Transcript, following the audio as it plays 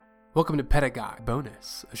Welcome to Pedagogue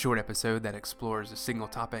Bonus, a short episode that explores a single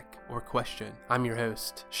topic or question. I'm your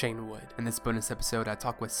host, Shane Wood. In this bonus episode, I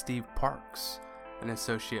talk with Steve Parks, an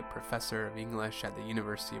associate professor of English at the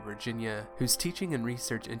University of Virginia, whose teaching and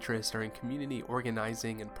research interests are in community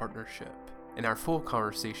organizing and partnership. In our full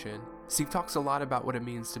conversation, Steve talks a lot about what it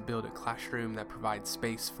means to build a classroom that provides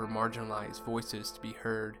space for marginalized voices to be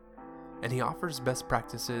heard, and he offers best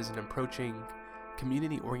practices in approaching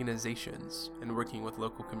community organizations and working with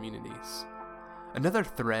local communities. Another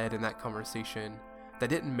thread in that conversation that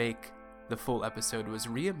didn't make the full episode was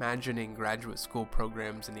reimagining graduate school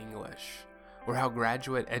programs in English, or how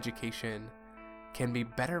graduate education can be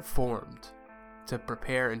better formed to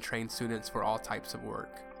prepare and train students for all types of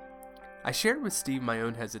work. I shared with Steve my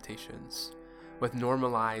own hesitations with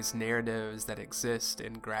normalized narratives that exist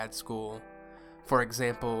in grad school. For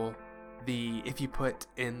example, if you put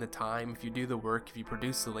in the time, if you do the work, if you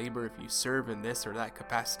produce the labor, if you serve in this or that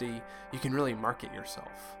capacity, you can really market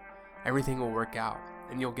yourself. Everything will work out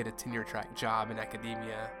and you'll get a tenure track job in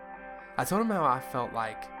academia. I told him how I felt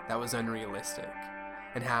like that was unrealistic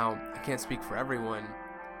and how I can't speak for everyone,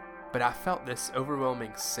 but I felt this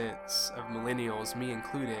overwhelming sense of millennials, me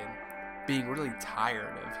included, being really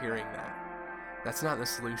tired of hearing that. That's not the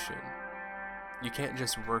solution. You can't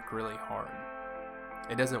just work really hard.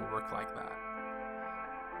 It doesn't work like that.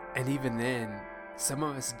 And even then, some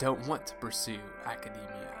of us don't want to pursue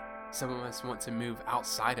academia. Some of us want to move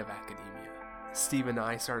outside of academia. Steve and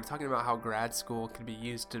I started talking about how grad school could be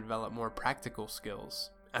used to develop more practical skills,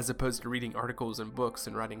 as opposed to reading articles and books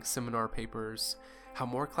and writing seminar papers, how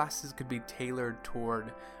more classes could be tailored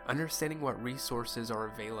toward understanding what resources are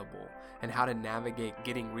available and how to navigate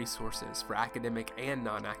getting resources for academic and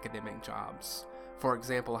non-academic jobs. For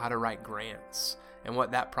example, how to write grants and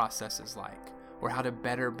what that process is like, or how to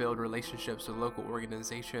better build relationships with local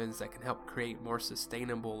organizations that can help create more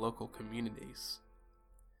sustainable local communities.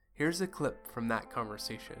 Here's a clip from that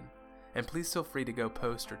conversation, and please feel free to go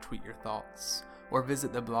post or tweet your thoughts, or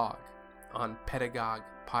visit the blog on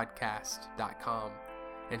pedagogpodcast.com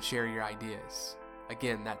and share your ideas.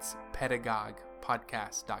 Again, that's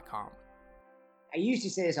pedagogpodcast.com. I used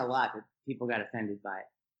to say this a lot, but people got offended by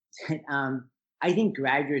it. I think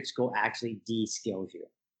graduate school actually de-skills you.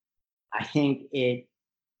 I think it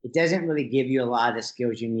doesn't really give you a lot of the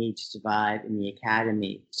skills you need to survive in the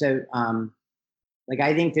academy. So,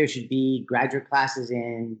 I think there should be graduate classes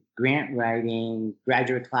in grant writing,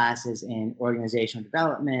 graduate classes in organizational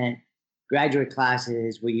development, graduate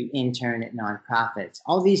classes where you intern at nonprofits.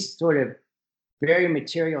 All these sort of very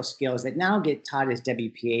material skills that now get taught as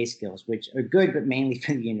WPA skills, which are good, but mainly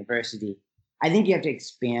for the university. I think you have to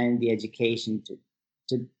expand the education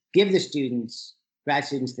to give the students, grad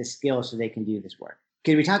students, the skills so they can do this work.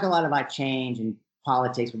 Because we talk a lot about change and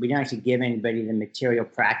politics, but we don't actually give anybody the material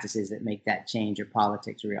practices that make that change or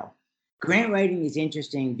politics real. Grant writing is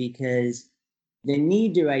interesting because the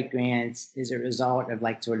need to write grants is a result of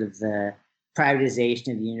the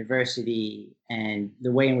privatization of the university and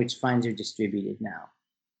the way in which funds are distributed now.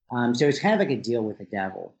 So it's kind of like a deal with the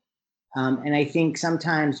devil. And I think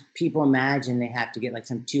sometimes people imagine they have to get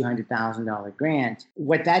some $200,000 grant.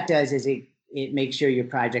 What that does is it makes sure your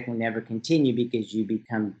project will never continue because you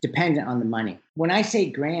become dependent on the money. When I say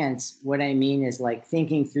grants, what I mean is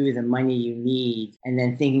thinking through the money you need and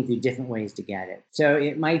then thinking through different ways to get it. So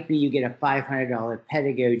it might be you get a $500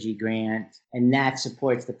 pedagogy grant and that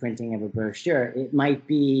supports the printing of a brochure. It might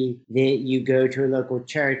be that you go to a local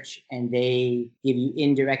church and they give you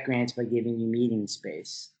indirect grants by giving you meeting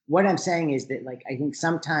space. What I'm saying is that I think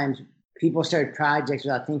sometimes people start projects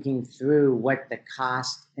without thinking through what the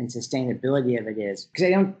cost and sustainability of it is. Because I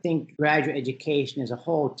don't think graduate education as a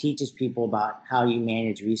whole teaches people about how you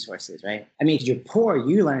manage resources, right? I mean, if you're poor,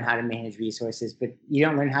 you learn how to manage resources, but you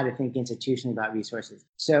don't learn how to think institutionally about resources.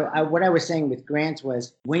 So what I was saying with grants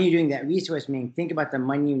was when you're doing that resource meeting, think about the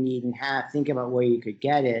money you need and have, think about where you could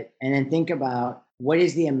get it, and then think about what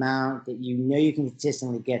is the amount that you know you can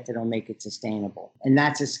consistently get that'll make it sustainable? And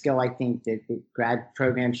that's a skill I think that the grad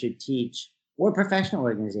program should teach or professional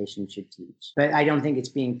organizations should teach. But I don't think it's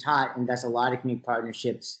being taught, and thus a lot of community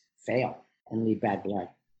partnerships fail and leave bad blood.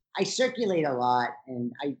 I circulate a lot,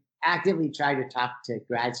 and I actively try to talk to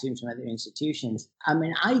grad students from other institutions.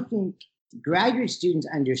 And I think graduate students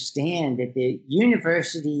understand that the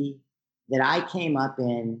university that I came up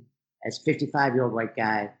in as a 55-year-old white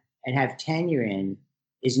guy and have tenure in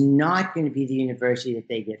is not going to be the university that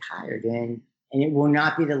they get hired in. And it will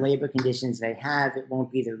not be the labor conditions they have. It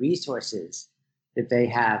won't be the resources that they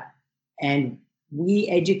have. And we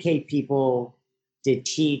educate people to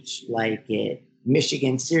teach at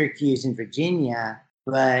Michigan, Syracuse, and Virginia,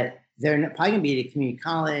 but probably going to be at a community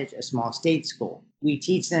college, a small state school. We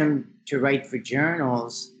teach them to write for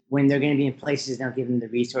journals when they're going to be in places that don't give them the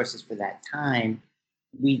resources for that time.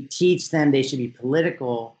 We teach them they should be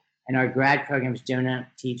political, and our grad programs do not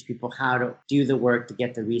teach people how to do the work to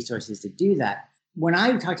get the resources to do that. When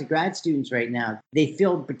I talk to grad students right now, they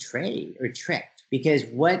feel betrayed or tricked because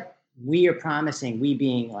what we are promising, we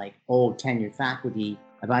being like old tenured faculty,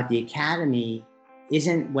 about the academy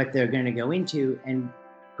isn't what they're going to go into. And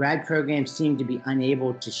grad programs seem to be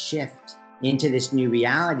unable to shift into this new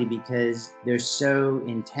reality because they're so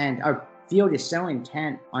intent. Our field is so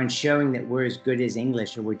intent on showing that we're as good as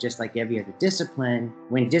English or we're just like every other discipline,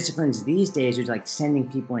 when disciplines these days are like sending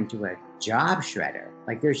people into a job shredder.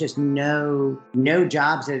 Like there's just no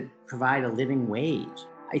jobs that provide a living wage.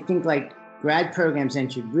 I think like grad programs then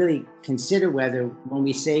should really consider whether, when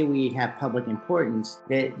we say we have public importance,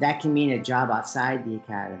 that can mean a job outside the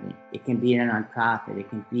academy. It can be in a nonprofit. It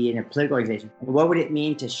can be in a political organization. And what would it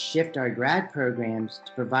mean to shift our grad programs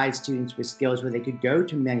to provide students with skills where they could go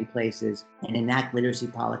to many places and enact literacy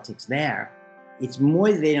politics there? It's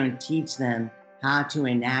more that they don't teach them how to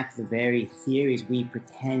enact the very theories we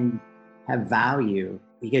pretend have value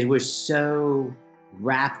because we're so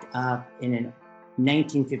wrapped up in an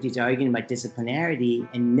 1950s argument about disciplinarity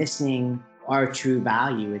and missing our true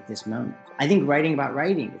value at this moment. I think writing about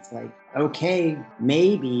writing, it's like, okay,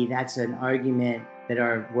 maybe that's an argument that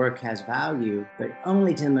our work has value, but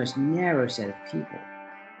only to the most narrow set of people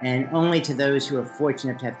and only to those who are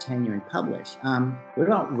fortunate to have tenure and publish. What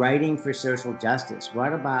about writing for social justice?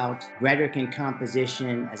 What about rhetoric and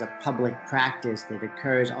composition as a public practice that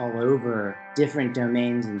occurs all over different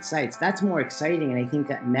domains and sites? That's more exciting, and I think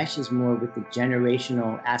that meshes more with the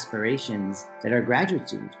generational aspirations that our graduate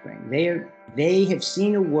students bring. They have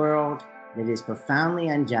seen a world that is profoundly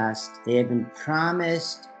unjust. They have been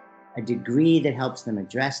promised a degree that helps them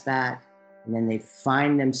address that, and then they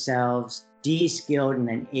find themselves de-skilled and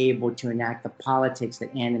unable to enact the politics that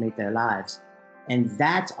animate their lives. And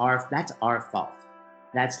that's our fault.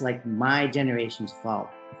 That's like my generation's fault.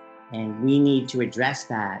 And we need to address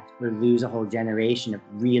that or lose a whole generation of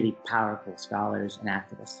really powerful scholars and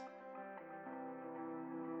activists.